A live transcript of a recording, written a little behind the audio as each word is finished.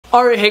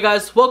Alright, hey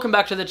guys, welcome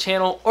back to the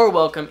channel, or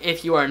welcome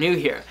if you are new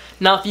here.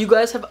 Now, if you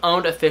guys have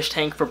owned a fish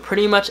tank for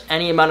pretty much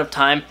any amount of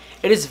time,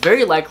 it is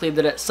very likely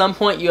that at some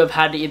point you have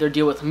had to either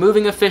deal with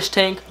moving a fish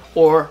tank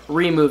or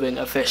removing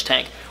a fish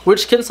tank,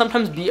 which can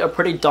sometimes be a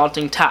pretty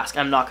daunting task,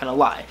 I'm not gonna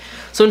lie.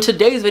 So in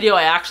today's video,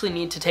 I actually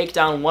need to take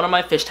down one of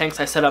my fish tanks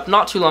I set up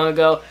not too long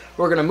ago.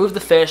 We're gonna move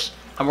the fish,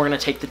 and we're going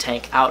to take the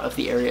tank out of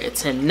the area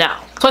it's in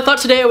now. So I thought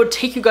today I would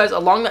take you guys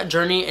along that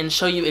journey and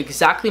show you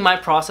exactly my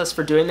process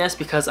for doing this,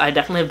 because I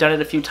definitely have done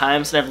it a few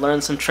times and I've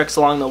learned some tricks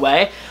along the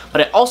way.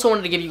 But I also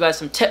wanted to give you guys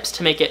some tips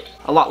to make it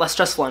a lot less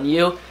stressful on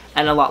you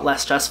and a lot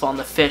less stressful on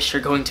the fish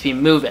you're going to be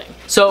moving.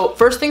 So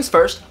first things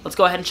first, let's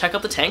go ahead and check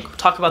out the tank. We'll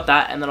talk about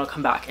that, and then I'll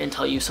come back and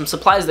tell you some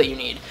supplies that you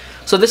need.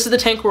 So this is the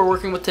tank we're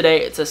working with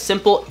today. It's a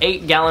simple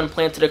 8-gallon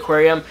planted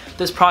aquarium.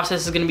 This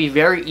process is going to be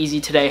very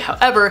easy today.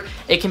 However,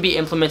 it can be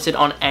implemented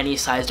on any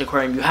sized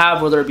aquarium you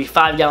have, whether it be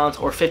 5 gallons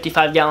or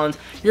 55 gallons.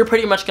 You're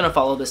pretty much going to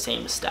follow the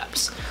same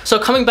steps. So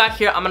coming back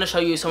here, I'm going to show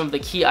you some of the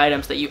key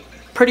items that you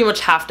pretty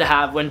much have to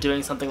have when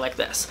doing something like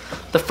this.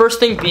 The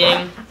first thing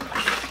being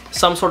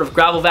some sort of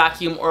gravel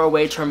vacuum or a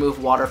way to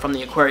remove water from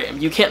the aquarium.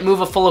 You can't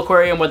move a full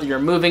aquarium whether you're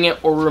moving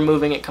it or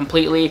removing it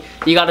completely.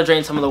 You got to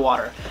drain some of the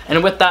water.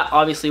 And with that,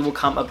 obviously, will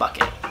come a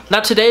bucket. Now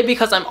today,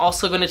 because I'm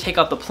also going to take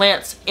out the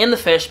plants and the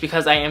fish,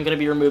 because I am going to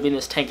be removing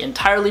this tank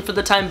entirely for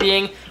the time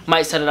being,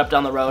 might set it up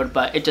down the road,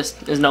 but it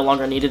just is no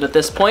longer needed at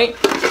this point.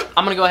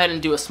 I'm going to go ahead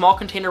and do a small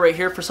container right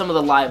here for some of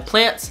the live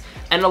plants,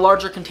 and a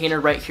larger container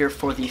right here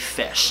for the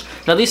fish.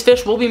 Now these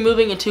fish will be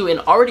moving into an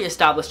already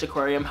established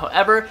aquarium.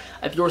 However,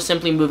 if you're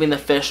simply moving the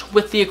fish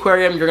with the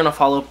aquarium, you're gonna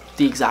follow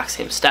the exact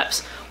same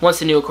steps. Once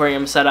the new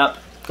aquarium is set up,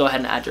 go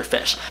ahead and add your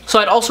fish. So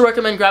I'd also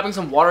recommend grabbing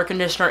some water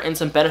conditioner and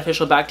some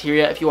beneficial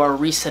bacteria if you are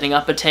resetting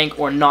up a tank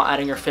or not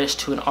adding your fish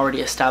to an already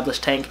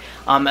established tank,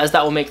 as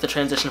that will make the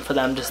transition for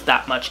them just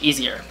that much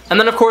easier. And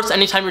then of course,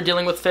 anytime you're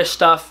dealing with fish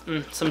stuff,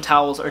 some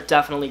towels are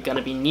definitely going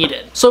to be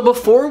needed. So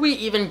before we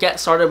even get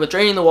started with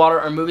draining the water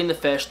or moving the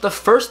fish, the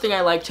first thing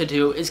I like to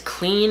do is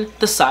clean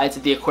the sides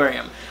of the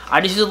aquarium.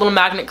 I just use a little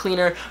magnet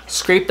cleaner,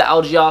 scrape the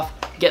algae off,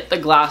 get the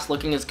glass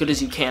looking as good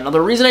as you can. Now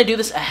the reason I do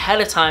this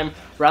ahead of time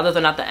rather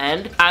than at the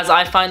end, as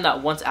I find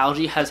that once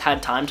algae has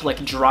had time to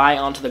like dry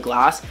onto the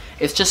glass,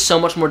 it's just so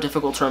much more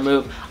difficult to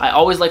remove. I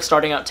always like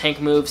starting out tank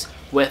moves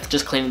with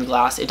just cleaning the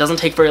glass. It doesn't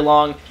take very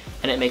long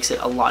and it makes it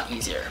a lot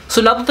easier.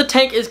 So now that the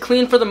tank is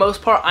clean for the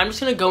most part, I'm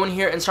just gonna go in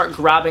here and start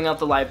grabbing out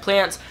the live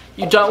plants.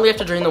 You don't really have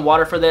to drain the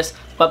water for this,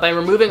 but by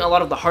removing a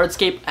lot of the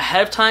hardscape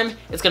ahead of time,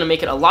 it's gonna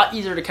make it a lot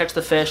easier to catch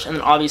the fish, and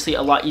then obviously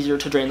a lot easier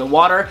to drain the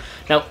water.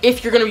 Now,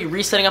 if you're gonna be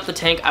resetting up the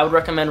tank, I would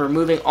recommend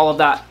removing all of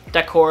that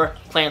decor,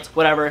 plants,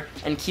 whatever,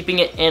 and keeping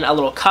it in a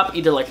little cup,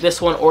 either like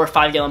this one or a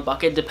 5-gallon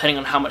bucket, depending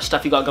on how much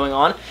stuff you got going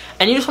on.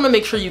 And you just wanna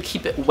make sure you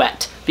keep it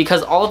wet,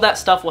 because all of that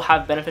stuff will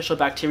have beneficial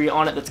bacteria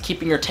on it that's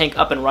keeping your tank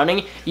up and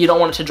running. You don't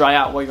want it to dry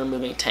out while you're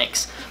moving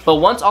tanks. But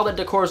once all the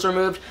decor is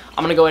removed,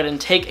 I'm gonna go ahead and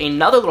take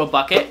another little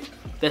bucket,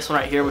 this one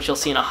right here, which you'll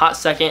see in a hot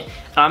second,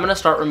 and I'm gonna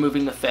start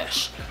removing the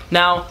fish.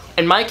 Now,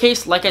 in my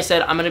case, like I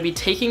said, I'm gonna be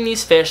taking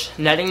these fish,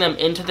 netting them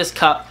into this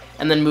cup,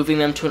 and then moving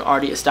them to an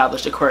already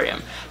established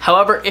aquarium.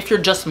 However, if you're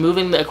just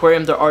moving the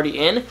aquarium they're already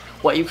in,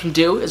 what you can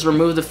do is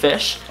remove the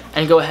fish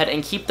and go ahead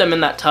and keep them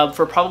in that tub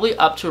for probably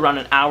up to around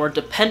an hour,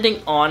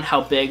 depending on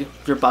how big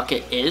your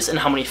bucket is and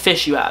how many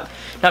fish you have.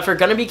 Now, if you're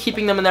gonna be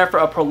keeping them in there for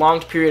a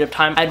prolonged period of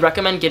time, I'd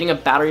recommend getting a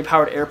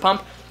battery-powered air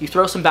pump. You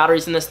throw some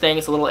batteries in this thing,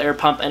 it's a little air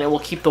pump, and it will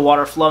keep the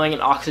water flowing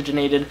and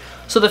oxygenated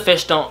so the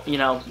fish don't,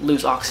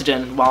 lose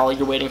oxygen while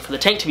you're waiting for the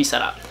tank to be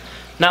set up.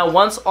 Now,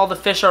 once all the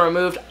fish are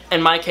removed,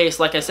 in my case,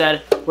 like I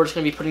said, we're just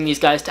gonna be putting these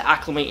guys to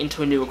acclimate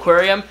into a new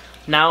aquarium.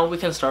 Now we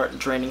can start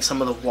draining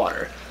some of the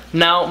water.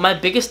 Now, my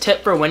biggest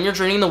tip for when you're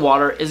draining the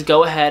water is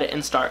go ahead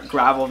and start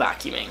gravel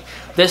vacuuming.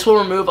 This will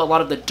remove a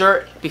lot of the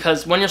dirt,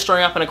 because when you're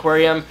storing up an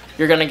aquarium,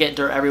 you're gonna get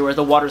dirt everywhere.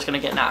 The water's gonna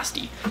get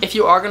nasty. If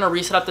you are gonna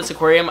reset up this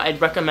aquarium,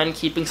 I'd recommend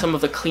keeping some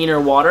of the cleaner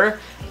water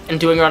and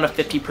doing around a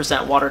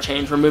 50% water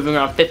change, removing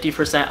around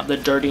 50% of the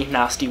dirty,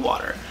 nasty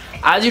water.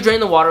 As you drain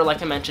the water,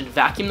 like I mentioned,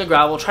 vacuum the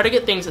gravel. Try to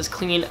get things as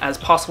clean as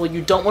possible.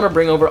 You don't want to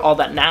bring over all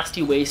that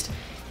nasty waste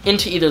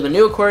into either the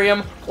new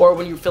aquarium, or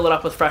when you fill it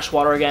up with fresh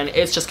water again,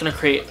 it's just going to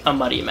create a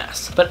muddy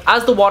mess. But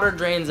as the water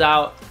drains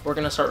out, we're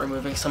going to start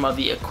removing some of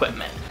the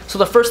equipment. So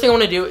the first thing I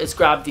want to do is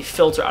grab the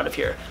filter out of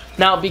here.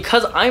 Now,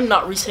 because I'm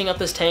not resetting up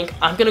this tank,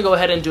 I'm going to go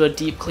ahead and do a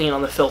deep clean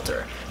on the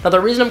filter. Now, the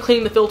reason I'm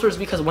cleaning the filter is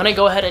because when I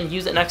go ahead and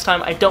use it next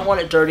time, I don't want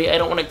it dirty, I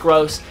don't want it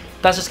gross.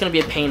 That's just going to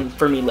be a pain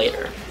for me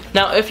later.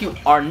 Now, if you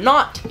are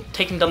not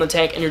taking down the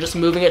tank and you're just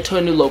moving it to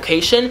a new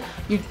location,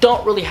 you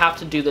don't really have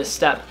to do this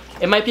step.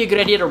 It might be a good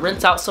idea to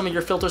rinse out some of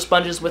your filter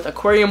sponges with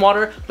aquarium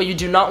water, but you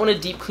do not want to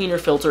deep clean your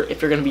filter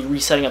if you're going to be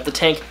resetting up the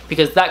tank,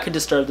 because that could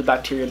disturb the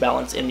bacteria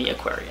balance in the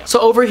aquarium.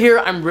 So over here,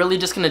 I'm really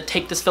just going to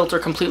take this filter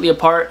completely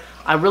apart.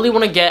 I really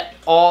want to get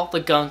all the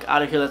gunk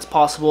out of here that's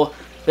possible.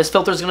 This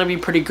filter is going to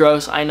be pretty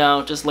gross, I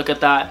know, just look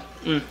at that,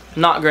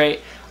 not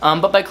great.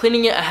 But by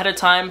cleaning it ahead of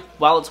time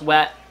while it's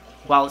wet,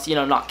 while it's,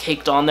 not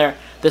caked on there,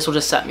 this will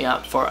just set me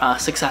up for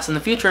success in the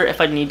future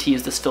if I need to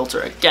use this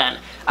filter again.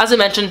 As I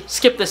mentioned,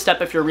 skip this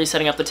step if you're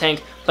resetting up the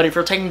tank, but if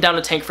you're taking down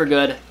a tank for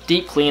good,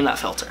 deep clean that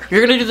filter.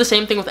 You're gonna do the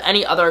same thing with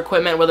any other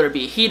equipment, whether it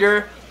be a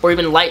heater or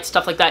even light,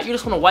 stuff like that. You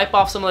just wanna wipe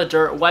off some of the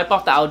dirt, wipe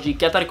off the algae,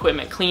 get that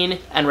equipment clean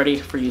and ready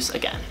for use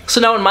again. So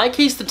now in my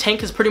case, the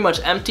tank is pretty much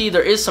empty.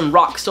 There is some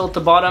rock still at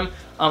the bottom.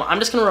 I'm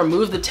just gonna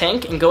remove the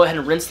tank and go ahead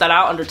and rinse that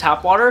out under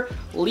tap water,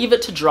 leave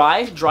it to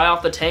dry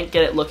off the tank,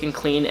 get it looking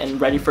clean and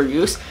ready for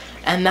use.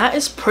 And that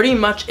is pretty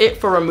much it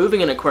for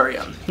removing an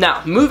aquarium.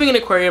 Now, moving an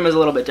aquarium is a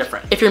little bit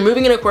different. If you're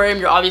moving an aquarium,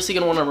 you're obviously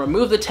gonna wanna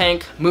remove the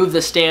tank, move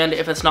the stand.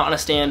 If it's not on a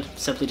stand,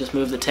 simply just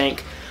move the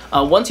tank.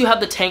 Once you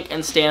have the tank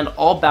and stand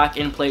all back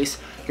in place,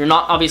 you're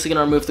not obviously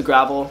gonna remove the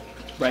gravel,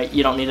 right?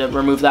 You don't need to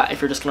remove that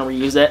if you're just gonna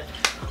reuse it.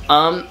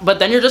 But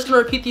then you're just gonna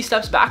repeat these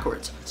steps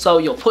backwards. So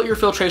you'll put your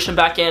filtration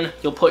back in,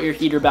 you'll put your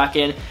heater back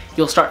in,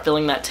 you'll start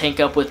filling that tank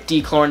up with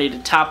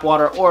dechlorinated tap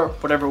water or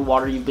whatever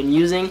water you've been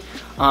using.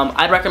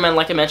 I'd recommend,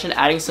 like I mentioned,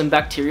 adding some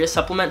bacteria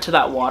supplement to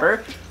that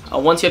water.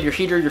 Once you have your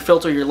heater, your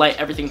filter, your light,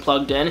 everything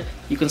plugged in,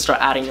 you can start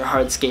adding your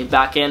hardscape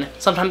back in.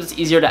 Sometimes it's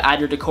easier to add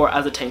your decor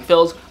as the tank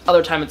fills,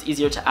 other times it's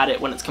easier to add it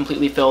when it's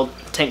completely filled,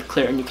 the tank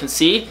clear and you can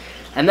see.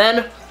 And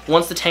then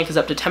once the tank is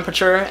up to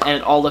temperature and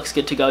it all looks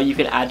good to go, you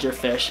can add your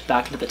fish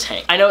back into the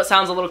tank. I know it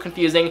sounds a little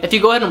confusing. If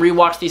you go ahead and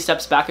rewatch these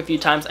steps back a few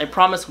times, I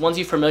promise once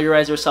you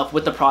familiarize yourself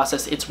with the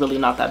process, it's really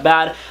not that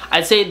bad.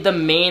 I'd say the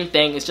main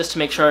thing is just to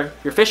make sure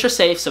your fish are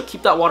safe, so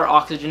keep that water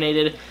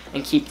oxygenated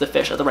and keep the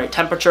fish at the right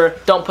temperature.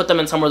 Don't put them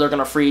in somewhere they're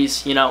gonna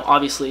freeze, you know,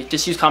 obviously.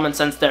 Just use common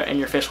sense there and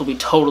your fish will be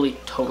totally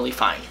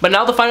fine. But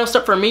now the final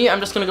step for me, I'm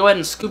just gonna go ahead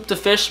and scoop the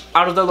fish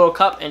out of their little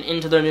cup and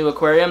into their new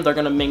aquarium. They're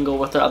gonna mingle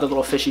with their other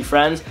little fishy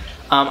friends.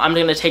 I'm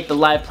gonna take the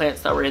live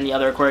plants that were in the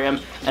other aquarium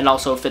and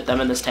also fit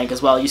them in this tank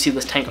as well. You see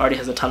this tank already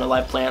has a ton of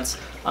live plants,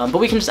 but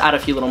we can just add a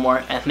few little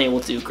more and they will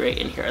do great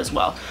in here as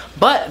well.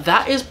 But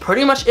that is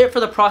pretty much it for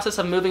the process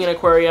of moving an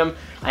aquarium.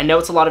 I know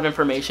it's a lot of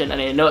information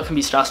and I know it can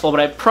be stressful, but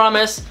I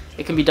promise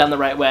it can be done the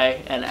right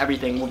way and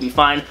everything will be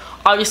fine.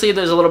 Obviously,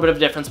 there's a little bit of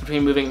difference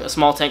between moving a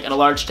small tank and a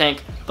large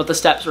tank, but the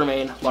steps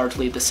remain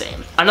largely the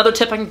same. Another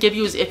tip I can give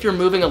you is if you're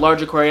moving a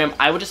large aquarium,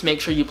 I would just make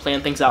sure you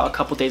plan things out a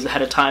couple days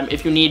ahead of time.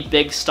 If you need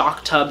big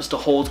stock tubs to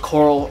hold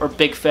coral or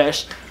big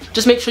fish,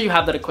 just make sure you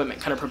have that equipment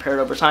kind of prepared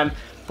over time.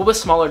 But with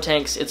smaller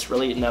tanks, it's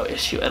really no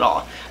issue at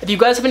all. If you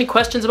guys have any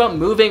questions about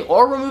moving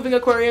or removing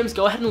aquariums,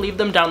 go ahead and leave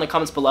them down in the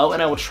comments below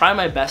and I will try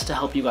my best to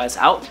help you guys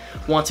out.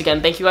 Once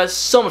again, thank you guys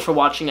so much for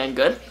watching and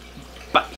good.